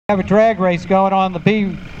Have a drag race going on the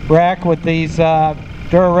B rack with these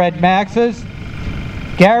Dura Red Maxes.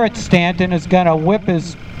 Garret Stanton is going to whip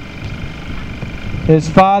his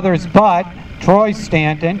father's butt, Troy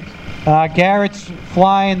Stanton. Garrett's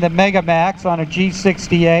flying the Mega Max on a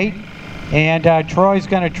G68, and Troy's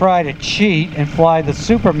going to try to cheat and fly the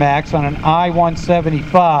Super Max on an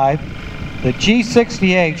I-175. The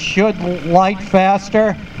G68 should light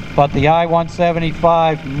faster, but the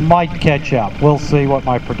I-175 might catch up. We'll see what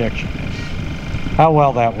my prediction is, how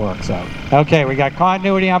well that works out. Okay, we got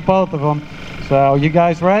continuity on both of them, so you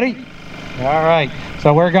guys ready? All right,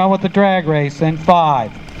 so we're going with the drag race in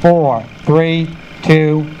 5, 4, 3,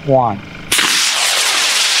 2, 1.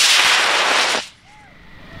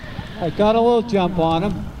 I got a little jump on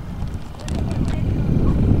him.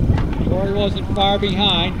 Troy wasn't far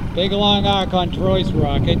behind. Big long arc on Troy's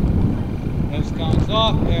rocket. This comes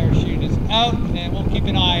off, parachute is out, and we'll keep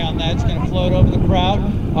an eye on that. It's going to float over the crowd.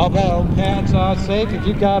 Although pads are safe, if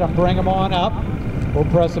you got them, bring them on up. We'll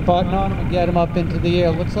press a button on them and get them up into the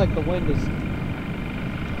air. Looks like the wind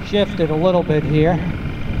has shifted a little bit here.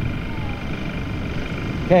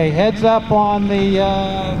 Okay, heads up on the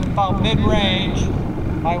about mid-range.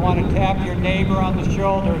 Might want to tap your neighbor on the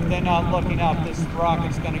shoulder if they're not looking up. This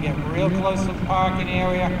rocket's going to get real close to the parking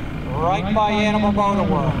area, right by Animal Motor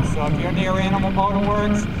Works. So if you're near Animal Motor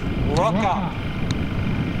Works, look up.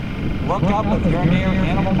 Look up if you're near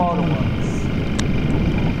Animal Motor Works.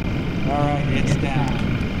 All right, it's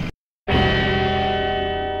down.